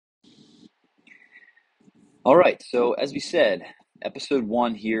All right, so as we said, episode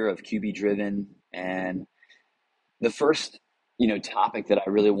one here of QB Driven, and the first, topic that I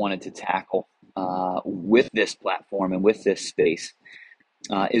really wanted to tackle with this platform and with this space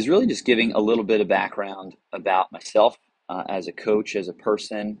is really just giving a little bit of background about myself as a coach, as a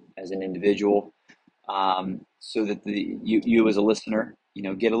person, as an individual, so that you as a listener,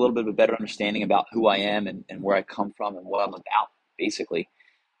 get a little bit of a better understanding about who I am and where I come from and what I'm about, basically.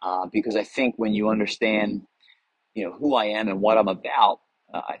 Because I think when you understand who I am and what I'm about,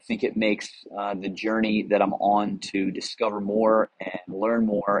 I think it makes the journey that I'm on to discover more and learn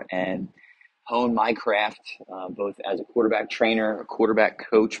more and hone my craft, both as a quarterback trainer, a quarterback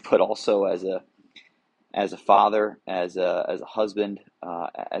coach, but also as a father, as a husband,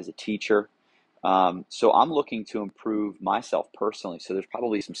 as a teacher. So I'm looking to improve myself personally. So there's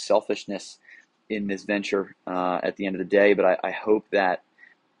probably some selfishness in this venture at the end of the day, but I hope that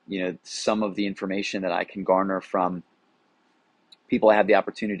some of the information that I can garner from people I have the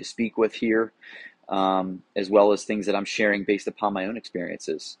opportunity to speak with here, as well as things that I'm sharing based upon my own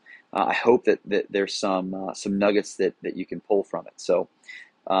experiences. I hope that there's some nuggets that you can pull from it. So,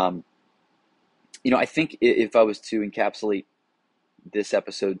 um, I think if I was to encapsulate this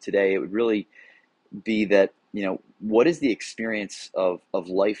episode today, it would really be that what is the experience of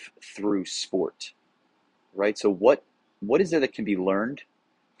life through sport, right? So what is there that can be learned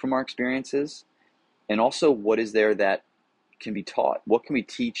from our experiences, and also what is there that can be taught? What can we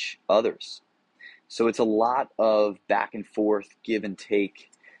teach others? So it's a lot of back and forth, give and take.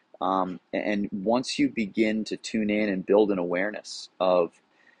 And once you begin to tune in and build an awareness of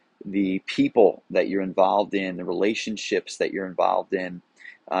the people that you're involved in, the relationships that you're involved in,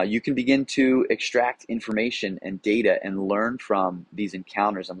 you can begin to extract information and data and learn from these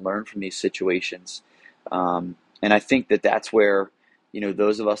encounters and learn from these situations. And I think that that's where,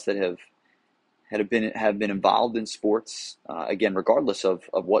 those of us that have been involved in sports, again, regardless of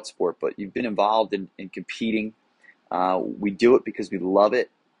what sport, but you've been involved in competing. We do it because we love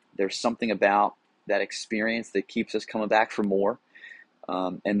it. There's something about that experience that keeps us coming back for more.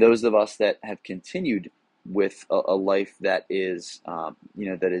 And those of us that have continued with a life that is,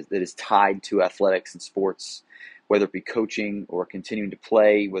 that is tied to athletics and sports, whether it be coaching or continuing to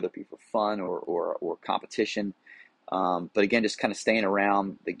play, whether it be for fun or competition. But again, just kind of staying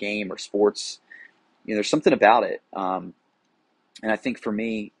around the game or sports, there's something about it. And I think for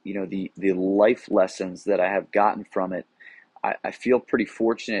me, the life lessons that I have gotten from it, I feel pretty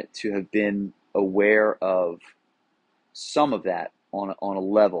fortunate to have been aware of some of that on a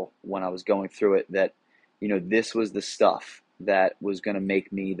level when I was going through it, that this was the stuff that was going to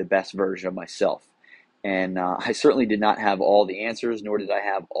make me the best version of myself. And I certainly did not have all the answers, nor did I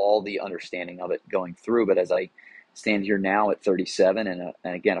have all the understanding of it going through. But as I stand here now at 37, and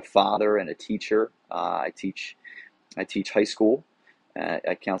again a father and a teacher, I teach high school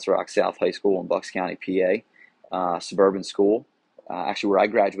at Council Rock South High School in Bucks County, PA, suburban school, actually where I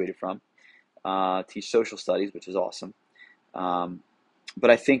graduated from. Teach social studies, which is awesome. Um, but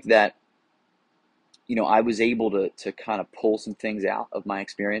I think that I was able to kind of pull some things out of my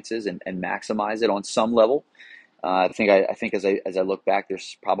experiences and maximize it on some level. I think as I look back,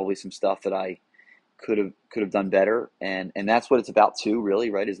 there's probably some stuff that I could have done better, and that's what it's about too, really,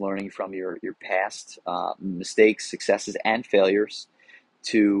 right? Is learning from your past mistakes, successes, and failures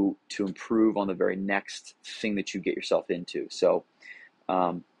to improve on the very next thing that you get yourself into. So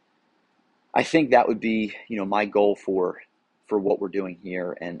um, I think that would be my goal for what we're doing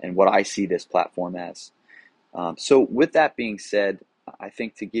here and what I see this platform as. So with that being said, I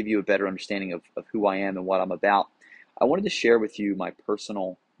think to give you a better understanding of who I am and what I'm about, I wanted to share with you my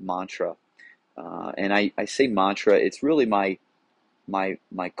personal mantra. And I say mantra, it's really my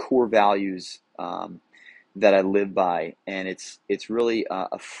core values that I live by, and it's really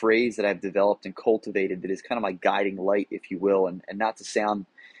a phrase that I've developed and cultivated that is kind of my guiding light, if you will, and not to sound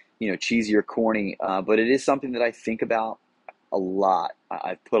cheesy or corny, but it is something that I think about a lot.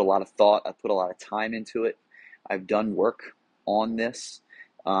 I've put a lot of thought, I've put a lot of time into it. I've done work on this,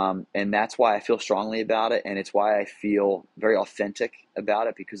 and that's why I feel strongly about it, and it's why I feel very authentic about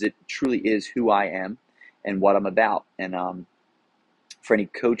it, because it truly is who I am and what I'm about. And for any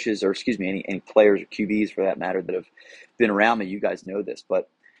coaches, or excuse me, any players or QBs for that matter that have been around me, you guys know this, but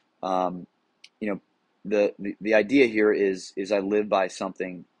um, you know, the idea here is I live by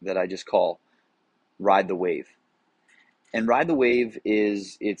something that I just call ride the wave. And ride the wave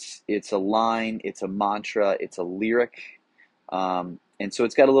is it's a line, it's a mantra, it's a lyric, and so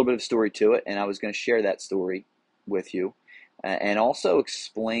it's got a little bit of story to it. And I was going to share that story with you, and also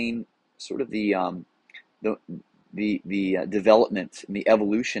explain sort of the development and the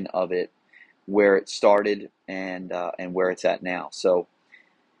evolution of it where it started and where it's at now. So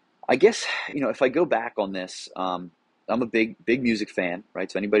I guess, if I go back on this, I'm a big music fan,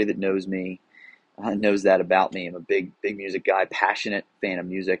 right? So anybody that knows me knows that about me. I'm a big music guy, passionate fan of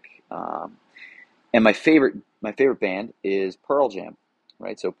music. And my favorite band is Pearl Jam,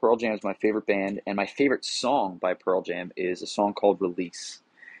 right? So Pearl Jam is my favorite band, and my favorite song by Pearl Jam is a song called "Release."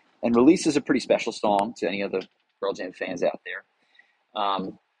 And "Release" is a pretty special song to any of the Pearl Jam fans out there.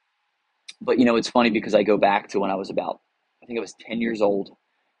 Um, but it's funny because I go back to when I was about, I think I was 10 years old,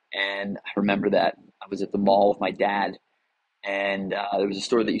 and I remember that I was at the mall with my dad, and there was a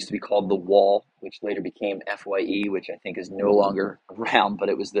store that used to be called The Wall, which later became FYE, which I think is no longer around. But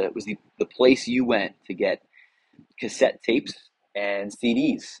it was the place you went to get cassette tapes and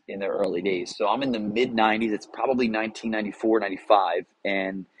CDs in the early days. So I'm in the mid 90s. It's probably 1994, 95,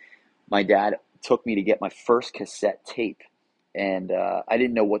 and my dad took me to get my first cassette tape, and I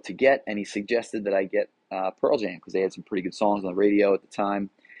didn't know what to get, and he suggested that I get Pearl Jam because they had some pretty good songs on the radio at the time.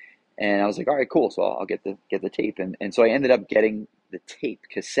 And I was like, all right, cool. So I'll get the tape. And so I ended up getting the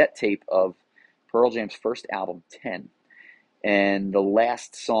cassette tape of Pearl Jam's first album, 10. And the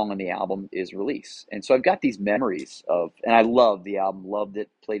last song on the album is "Release." And so I've got these memories and I loved the album, loved it,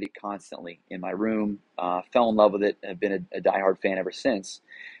 played it constantly in my room, fell in love with it, and have been a diehard fan ever since.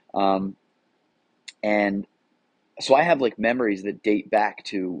 Um, and so I have like memories that date back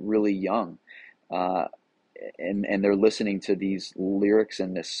to really young. Uh, and they're listening to these lyrics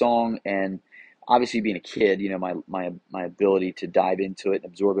and this song, and obviously being a kid, my ability to dive into it and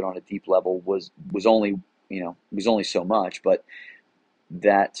absorb it on a deep level was only so much. But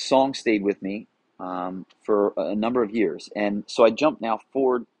that song stayed with me for a number of years. And so I jump now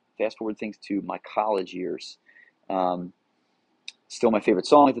forward fast forward things to my college years. um, Still my favorite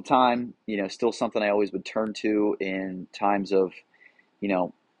song at the time, still something I always would turn to in times of you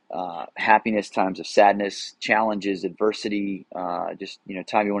know, happiness, times of sadness, challenges, adversity, just,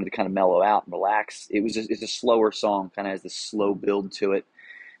 time you wanted to kind of mellow out and relax. It's a slower song, kind of has this slow build to it.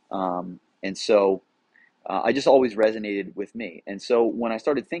 And so I just always resonated with me. And so when I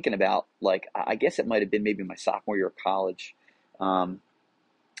started thinking about, like, I guess it might have been maybe my sophomore year of college, um,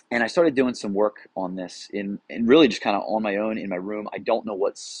 and I started doing some work on this and really just kind of on my own in my room. I don't know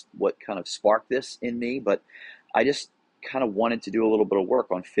what kind of sparked this in me, but I just kind of wanted to do a little bit of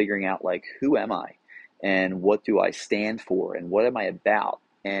work on figuring out, like, who am I and what do I stand for and what am I about?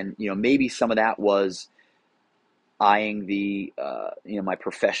 And maybe some of that was eyeing my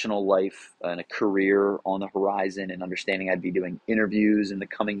professional life and a career on the horizon, and understanding I'd be doing interviews in the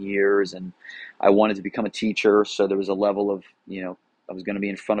coming years, and I wanted to become a teacher, so there was a level of, I was going to be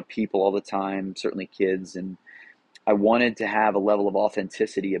in front of people all the time, certainly kids, and I wanted to have a level of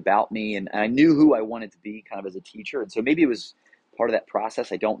authenticity about me, and I knew who I wanted to be kind of as a teacher. And so maybe it was part of that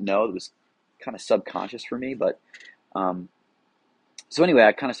process. I don't know. It was kind of subconscious for me. But um, so anyway,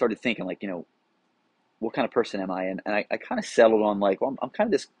 I kind of started thinking, like, what kind of person am I? And I kind of settled on, like, well, I'm kind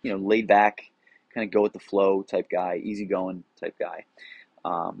of this, laid back, kind of go with the flow type guy, easygoing type guy.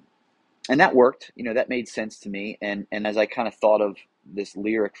 Um, and that worked. That made sense to me. And as I kind of thought of this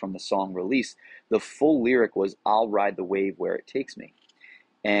lyric from the song "Release," the full lyric was, "I'll ride the wave where it takes me."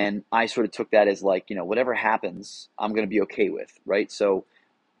 And I sort of took that as, like, whatever happens, I'm going to be okay with, right? So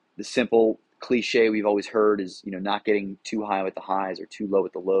the simple cliche we've always heard is, not getting too high with the highs or too low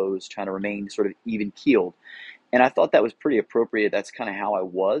with the lows, trying to remain sort of even keeled. And I thought that was pretty appropriate. That's kind of how I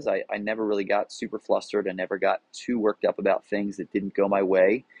was. I never really got super flustered. I never got too worked up about things that didn't go my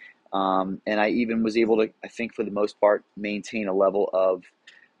way. And I even was able to, I think, for the most part, maintain a level of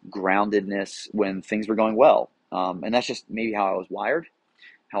groundedness when things were going well. And that's just maybe how I was wired,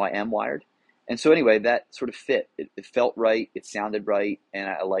 how I am wired. And so anyway, that sort of fit. It felt right. It sounded right, and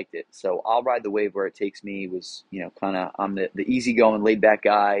I liked it. So "I'll ride the wave where it takes me" was, kind of, I'm the easygoing, laid back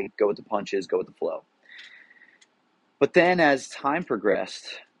guy. Go with the punches, go with the flow. But then as time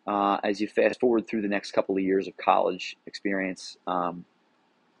progressed, as you fast forward through the next couple of years of college experience, and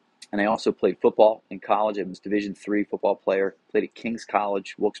I also played football in college. I was Division III football player. Played at King's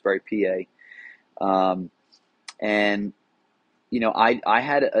College, Wilkes-Barre, PA. And I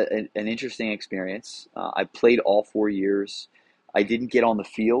had an interesting experience. I played all 4 years. I didn't get on the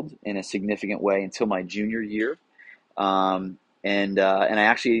field in a significant way until my junior year. And I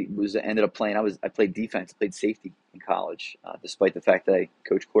actually ended up playing. I played defense, played safety in college, despite the fact that I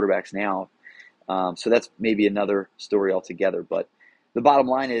coach quarterbacks now. So that's maybe another story altogether. But the bottom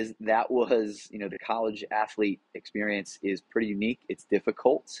line is that was, the college athlete experience is pretty unique. It's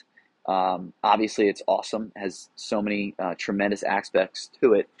difficult. Obviously, it's awesome. Has so many tremendous aspects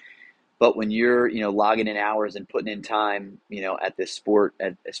to it. But when you're, logging in hours and putting in time, at this sport,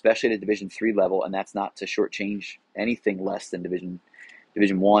 especially at a Division 3 level, and that's not to shortchange anything less than Division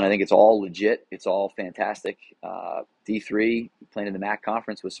 1. I think it's all legit. It's all fantastic. D3 playing in the MAC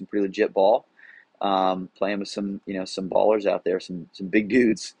conference with some pretty legit ball. Playing with some ballers out there, some big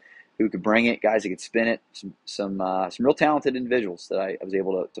dudes who could bring it, guys that could spin it, some real talented individuals that I was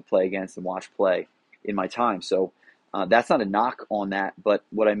able to play against and watch play in my time. So that's not a knock on that, but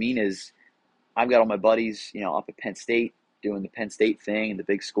what I mean is I've got all my buddies, up at Penn State doing the Penn State thing in the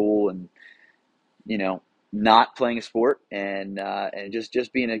big school, and you know, not playing a sport, and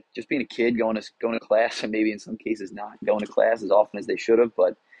just being a kid going to class, and maybe in some cases not going to class as often as they should have.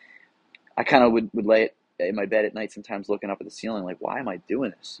 But I kind of would lay it in my bed at night sometimes looking up at the ceiling like, why am I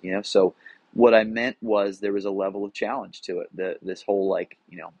doing this? So what I meant was there was a level of challenge to it. This whole like,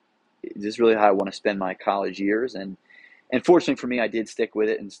 is this really how I want to spend my college years? And fortunately for me, I did stick with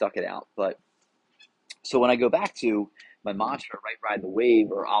it and stuck it out. But so when I go back to my mantra, right, ride the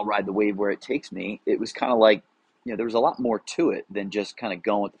wave, or I'll ride the wave where it takes me, it was kind of like, there was a lot more to it than just kind of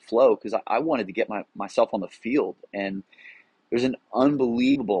going with the flow, because I wanted to get myself on the field. And there's an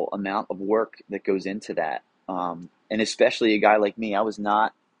unbelievable amount of work that goes into that. And especially a guy like me, I was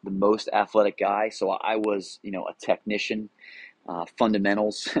not the most athletic guy. So I was, a technician.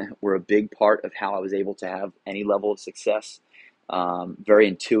 Fundamentals were a big part of how I was able to have any level of success. Very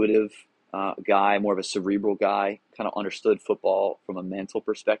intuitive guy, more of a cerebral guy, kind of understood football from a mental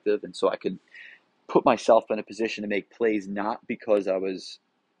perspective. And so I could put myself in a position to make plays, not because I was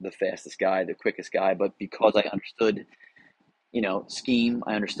the fastest guy, the quickest guy, but because I understood scheme.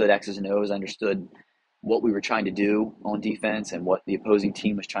 I understood X's and O's. I understood what we were trying to do on defense and what the opposing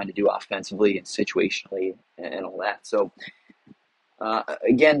team was trying to do offensively and situationally and all that. So,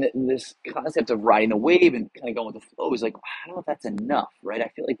 again, this concept of riding the wave and kind of going with the flow is like, I don't know if that's enough, right? I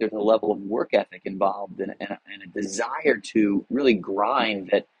feel like there's a level of work ethic involved and a desire to really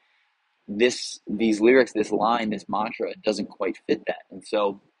grind that these lyrics, this line, this mantra doesn't quite fit that. And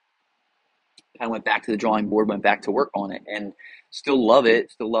so I went back to the drawing board, went back to work on it, and still love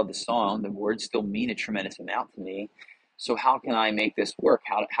it, still love the song. The words still mean a tremendous amount to me. So how can I make this work?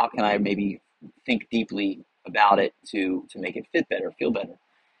 How can I maybe think deeply about it to make it fit better, feel better?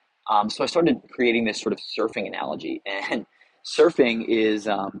 So I started creating this sort of surfing analogy, and surfing is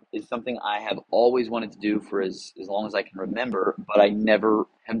something I have always wanted to do for as long as I can remember, but I never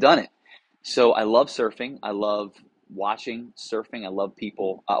have done it. So I love surfing. I love watching surfing. I love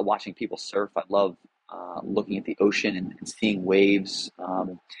watching people surf. I love looking at the ocean and seeing waves.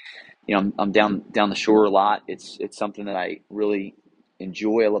 I'm down the shore a lot. It's something that I really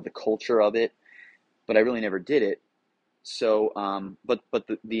enjoy. I love the culture of it, but I really never did it. So, but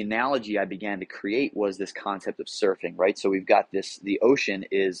the analogy I began to create was this concept of surfing, right? So we've got this. The ocean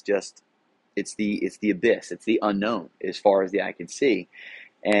is just it's the abyss. It's the unknown as far as the eye can see,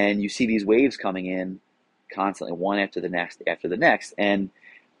 and you see these waves coming in constantly, one after the next. And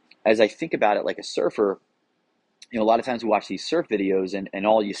as I think about it like a surfer, a lot of times we watch these surf videos, and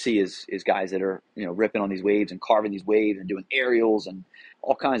all you see is guys that are, ripping on these waves and carving these waves and doing aerials and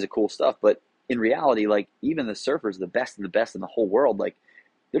all kinds of cool stuff. But in reality, like, even the surfers, the best of the best in the whole world, like,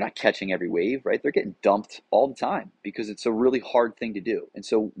 they're not catching every wave, right? They're getting dumped all the time because it's a really hard thing to do. And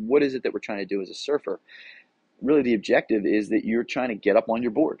so what is it that we're trying to do as a surfer? Really, the objective is that you're trying to get up on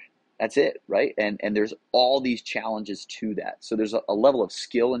your board. That's it, right? And there's all these challenges to that. So there's a level of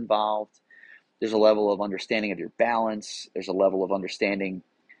skill involved. There's a level of understanding of your balance. There's a level of understanding,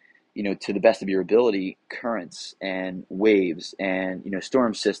 to the best of your ability, currents and waves and,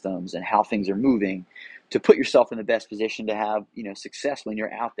 storm systems and how things are moving, to put yourself in the best position to have, success when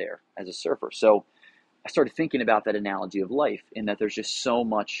you're out there as a surfer. So I started thinking about that analogy of life, in that there's just so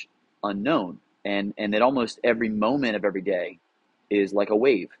much unknown, and that almost every moment of every day is like a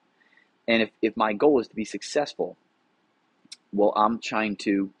wave. And if my goal is to be successful, well, I'm trying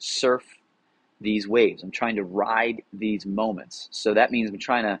to surf these waves. I'm trying to ride these moments. So that means I'm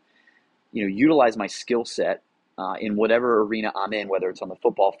trying to, utilize my skill set in whatever arena I'm in, whether it's on the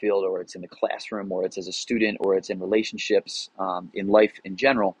football field, or it's in the classroom, or it's as a student, or it's in relationships, in life in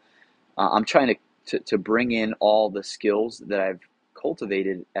general. I'm trying to bring in all the skills that I've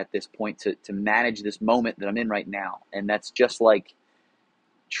cultivated at this point to manage this moment that I'm in right now. And that's just like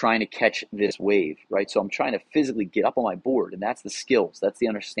trying to catch this wave, right? So I'm trying to physically get up on my board, and that's the skills. That's the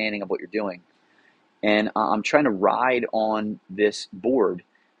understanding of what you're doing. And I'm trying to ride on this board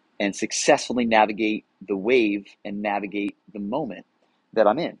and successfully navigate the wave and navigate the moment that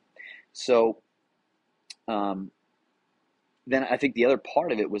I'm in. So, then I think the other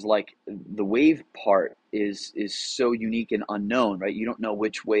part of it was like the wave part is so unique and unknown, right? You don't know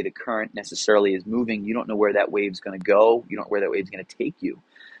which way the current necessarily is moving. You don't know where that wave's going to go. You don't know where that wave's going to take you.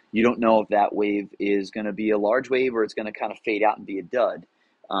 You don't know if that wave is going to be a large wave or it's going to kind of fade out and be a dud.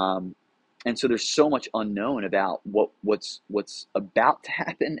 Um, and so there's so much unknown about what's about to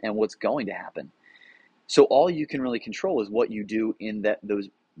happen and what's going to happen. So all you can really control is what you do in the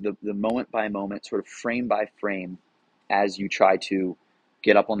moment by moment, sort of frame by frame, as you try to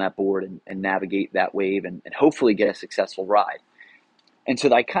get up on that board and navigate that wave and hopefully get a successful ride. And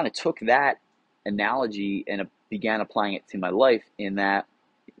so I kind of took that analogy and began applying it to my life, in that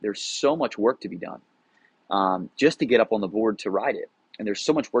there's so much work to be done, just to get up on the board to ride it. And there's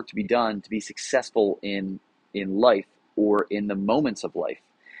so much work to be done to be successful in life or in the moments of life.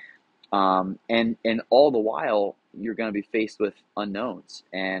 And all the while, you're going to be faced with unknowns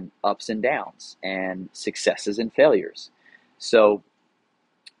and ups and downs and successes and failures. So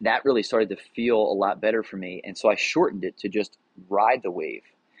that really started to feel a lot better for me. And so I shortened it to just ride the wave.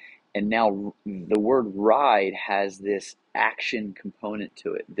 And now the word ride has this action component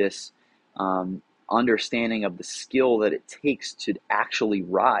to it, this understanding of the skill that it takes to actually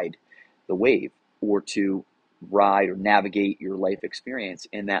ride the wave, or to ride or navigate your life experience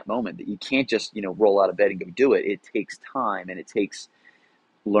in that moment. That you can't just, roll out of bed and go do it. It takes time, and it takes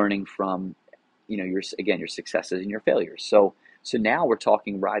learning from, your successes and your failures. So now we're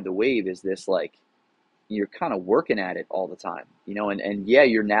talking ride the wave is this, like, you're kind of working at it all the time, and yeah,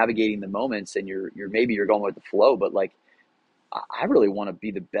 you're navigating the moments, and you're going with the flow, but like, I really want to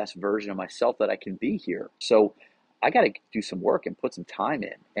be the best version of myself that I can be here. So I got to do some work and put some time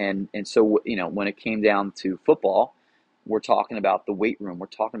in. And so, when it came down to football, we're talking about the weight room, we're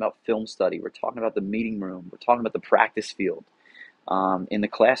talking about film study, we're talking about the meeting room, we're talking about the practice field, in the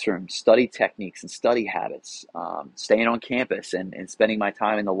classroom, study techniques and study habits, staying on campus and spending my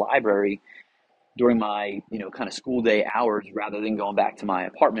time in the library during my, kind of school day hours, rather than going back to my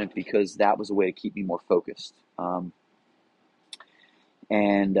apartment, because that was a way to keep me more focused.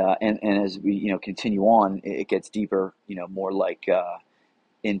 And as we, continue on, it gets deeper, more like,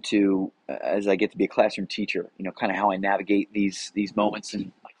 into, as I get to be a classroom teacher, kind of how I navigate these moments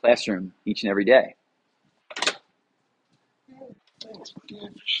in my classroom each and every day.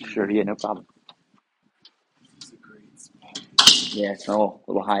 Sure, yeah, no problem. Yeah, it's a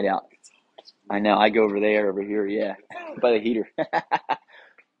little hideout. I know. I go over here, yeah, by the heater.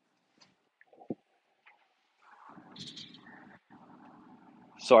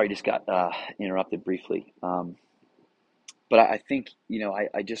 Sorry, just got interrupted briefly. But I think,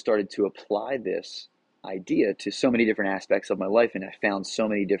 I just started to apply this idea to so many different aspects of my life, and I found so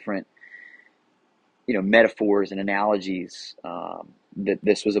many different, metaphors and analogies, that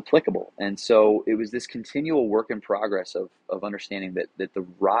this was applicable. And so it was this continual work in progress of understanding that the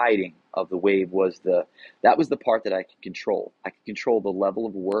riding of the wave that was the part that I could control. I could control the level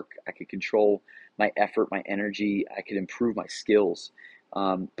of work. I could control my effort, my energy. I could improve my skills.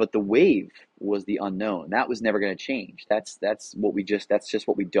 But the wave was the unknown. That was never going to change. That's just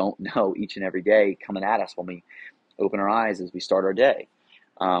what we don't know each and every day coming at us when we open our eyes as we start our day.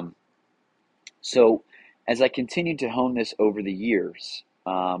 Um, so as I continued to hone this over the years,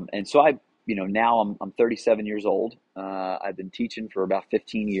 and so now I'm 37 years old. I've been teaching for about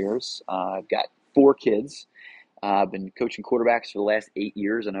 15 years. I've got 4 kids. I've been coaching quarterbacks for the last 8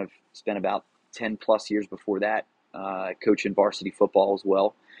 years, and I've spent about 10 plus years before that coaching varsity football as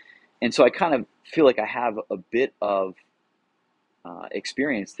well. And so I kind of feel like I have a bit of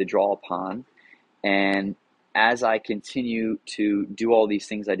experience to draw upon. And as I continue to do all these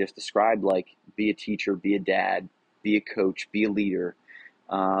things I just described, like be a teacher, be a dad, be a coach, be a leader,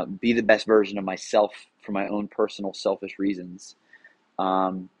 be the best version of myself for my own personal selfish reasons.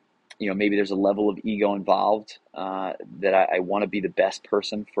 Um, Maybe there's a level of ego involved, that I want to be the best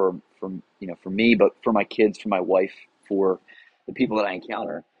person for me, but for my kids, for my wife, for the people that I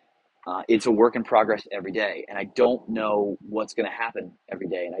encounter. It's a work in progress every day, and I don't know what's going to happen every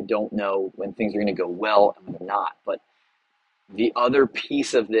day, and I don't know when things are going to go well and when not. But the other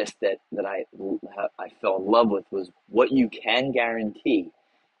piece of this that I fell in love with was what you can guarantee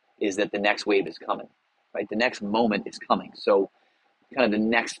is that the next wave is coming, right? The next moment is coming. So kind of the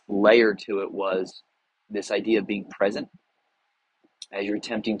next layer to it was this idea of being present as you're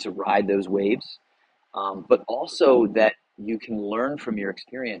attempting to ride those waves, but also that you can learn from your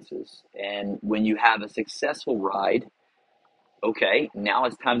experiences. And when you have a successful ride, okay, now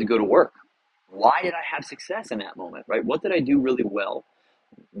it's time to go to work. Why did I have success in that moment, right? What did I do really well?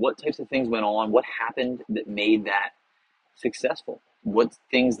 What types of things went on? What happened that made that successful? What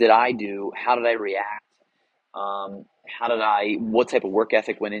things did I do? How did I react? What type of work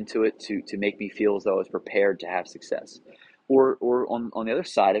ethic went into it to make me feel as though I was prepared to have success? Or on the other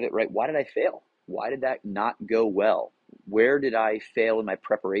side of it, right? Why did I fail? Why did that not go well? Where did I fail in my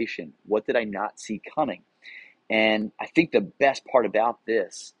preparation? What did I not see coming? And I think the best part about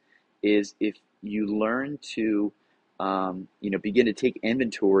this is if you learn to, begin to take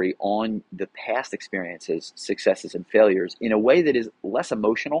inventory on the past experiences, successes, and failures in a way that is less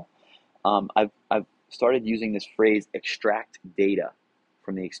emotional. I've started using this phrase, extract data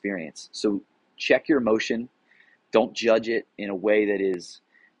from the experience. So check your emotion. Don't judge it in a way that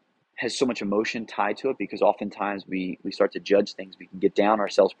has so much emotion tied to it, because oftentimes we start to judge things. We can get down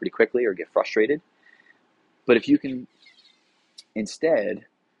ourselves pretty quickly or get frustrated. But if you can instead,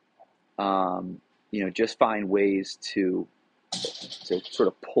 just find ways to sort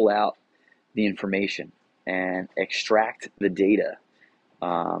of pull out the information and extract the data,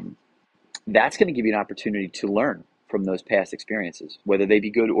 um, that's going to give you an opportunity to learn from those past experiences, whether they be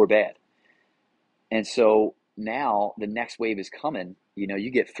good or bad. And so now the next wave is coming.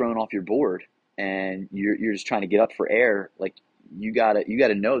 You get thrown off your board and you're just trying to get up for air. Like you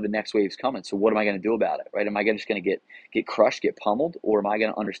gotta know the next wave's coming. So what am I going to do about it? Right? Am I just going to get crushed, get pummeled, or am I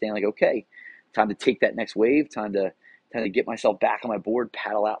going to understand, like, okay, time to take that next wave, time to get myself back on my board,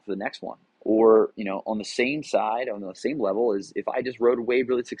 paddle out for the next one. Or on the same side, on the same level, is if I just rode a wave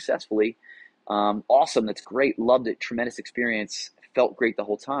really successfully, awesome, that's great, loved it, tremendous experience, felt great the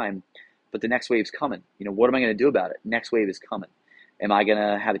whole time. But the next wave's coming. What am I going to do about it? Next wave is coming. Am I going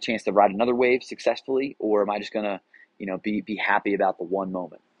to have a chance to ride another wave successfully, or am I just going to, be happy about the one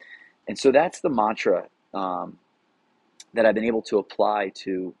moment? And so that's the mantra, that I've been able to apply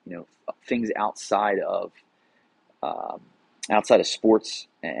to, things um, outside of sports,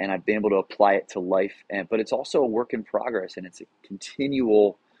 and I've been able to apply it to life. But it's also a work in progress, and it's a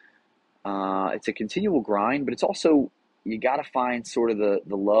continual grind. But it's also, you got to find sort of the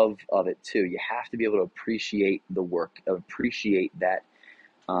love of it too. You have to be able to appreciate the work, appreciate that,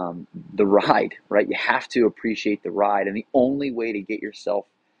 the ride, right? You have to appreciate the ride, and the only way to get yourself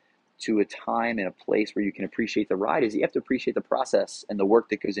to a time and a place where you can appreciate the ride is you have to appreciate the process and the work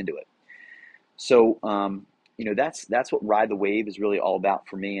that goes into it. So, that's what Ride the Wave is really all about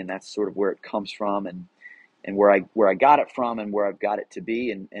for me, and that's sort of where it comes from, and where I got it from, and where I've got it to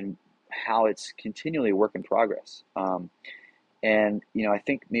be, and how it's continually a work in progress. And I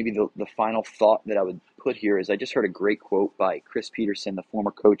think maybe the final thought that I would put here is, I just heard a great quote by Chris Peterson, the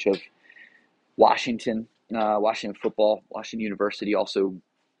former coach of Washington football, Washington University, also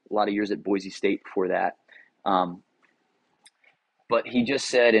a lot of years at Boise State before that. Um, but he just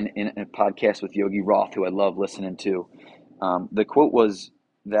said in a podcast with Yogi Roth, who I love listening to, the quote was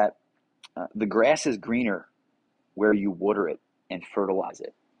that, the grass is greener where you water it and fertilize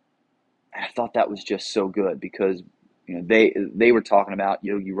it. And I thought that was just so good, because they were talking about,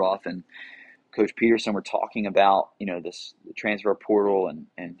 Yogi Roth and Coach Peterson were talking about, this the transfer portal,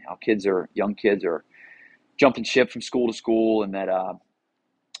 and how young kids are jumping ship from school to school, and that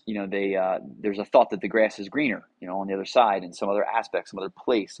there's a thought that the grass is greener, on the other side, in some other aspect, some other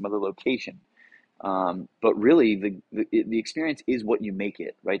place, some other location. But really, the experience is what you make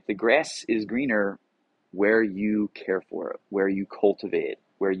it, right? The grass is greener where you care for it, where you cultivate it,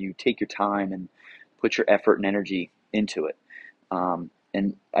 where you take your time and put your effort and energy into it.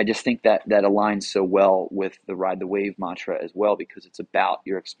 And I just think that aligns so well with the Ride the Wave mantra as well, because it's about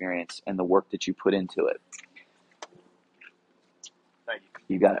your experience and the work that you put into it. Thank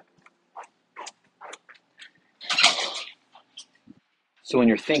you. You got it. So when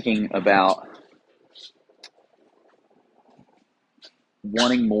you're thinking about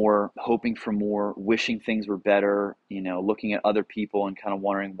wanting more, hoping for more, wishing things were better, looking at other people and kind of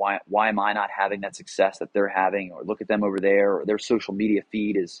wondering, why am I not having that success that they're having, or look at them over there, or their social media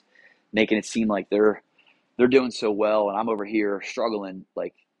feed is making it seem like they're doing so well and I'm over here struggling.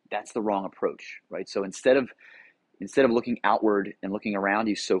 Like, that's the wrong approach, right? So instead of looking outward and looking around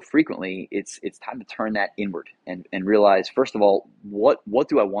you so frequently, it's time to turn that inward and realize, first of all, what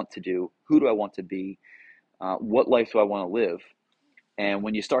do I want to do? Who do I want to be? What life do I want to live? And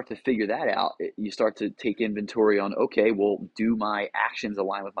when you start to figure that out, you start to take inventory on, okay, well, do my actions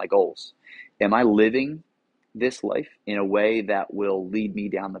align with my goals? Am I living this life in a way that will lead me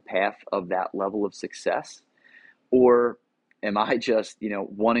down the path of that level of success? Or am I just,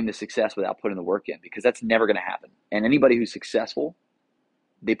 wanting the success without putting the work in? Because that's never going to happen. And anybody who's successful,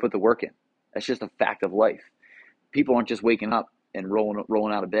 they put the work in. That's just a fact of life. People aren't just waking up and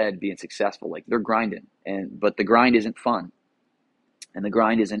rolling out of bed being successful. Like, they're grinding, but the grind isn't fun. And the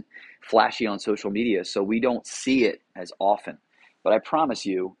grind isn't flashy on social media, so we don't see it as often. But I promise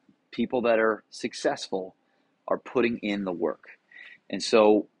you, people that are successful are putting in the work. And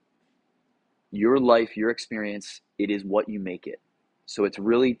so your life, your experience, it is what you make it. So it's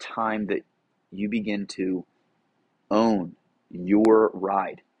really time that you begin to own your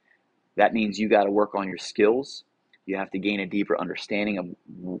ride. That means you got to work on your skills. You have to gain a deeper understanding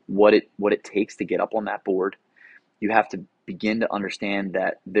of what it takes to get up on that board. You have to begin to understand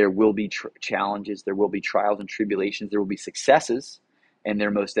that there will be challenges, there will be trials and tribulations, there will be successes, and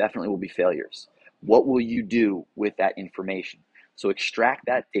there most definitely will be failures. What will you do with that information? So extract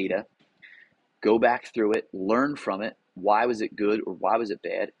that data, go back through it, learn from it. Why was it good or why was it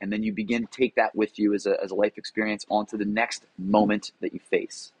bad? And then you begin to take that with you as a life experience onto the next moment that you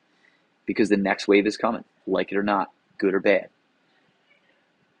face. Because the next wave is coming, like it or not, good or bad.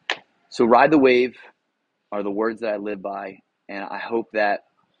 So ride the wave are the words that I live by, and I hope that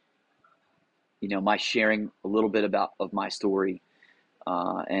my sharing a little bit of my story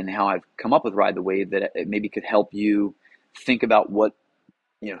and how I've come up with Ride the Wave, that it maybe could help you think about what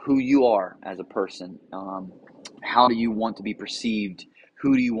who you are as a person. How do you want to be perceived?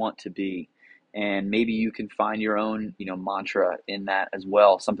 Who do you want to be? And maybe you can find your own mantra in that as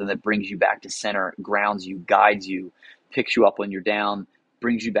well, something that brings you back to center, grounds you, guides you, picks you up when you're down,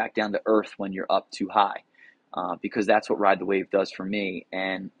 brings you back down to earth when you're up too high. Because that's what Ride the Wave does for me.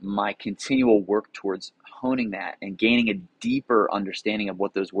 And my continual work towards honing that and gaining a deeper understanding of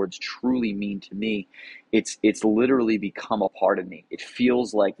what those words truly mean to me, it's literally become a part of me. It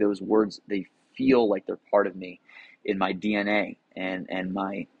feels like those words, they feel like they're part of me in my DNA and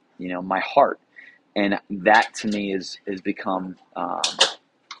my my heart. And that to me has become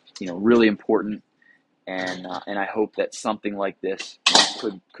really important. And I hope that something like this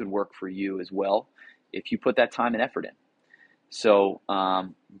could work for you as well if you put that time and effort in. So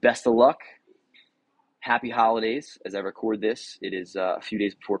best of luck. Happy holidays as I record this. It is a few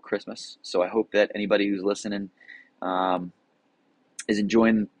days before Christmas. So I hope that anybody who's listening is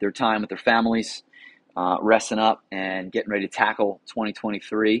enjoying their time with their families, resting up and getting ready to tackle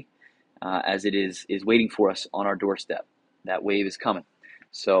 2023 as it is waiting for us on our doorstep. That wave is coming.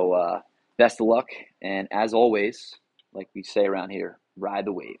 So best of luck. And as always, like we say around here, ride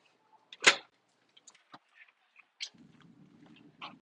the wave.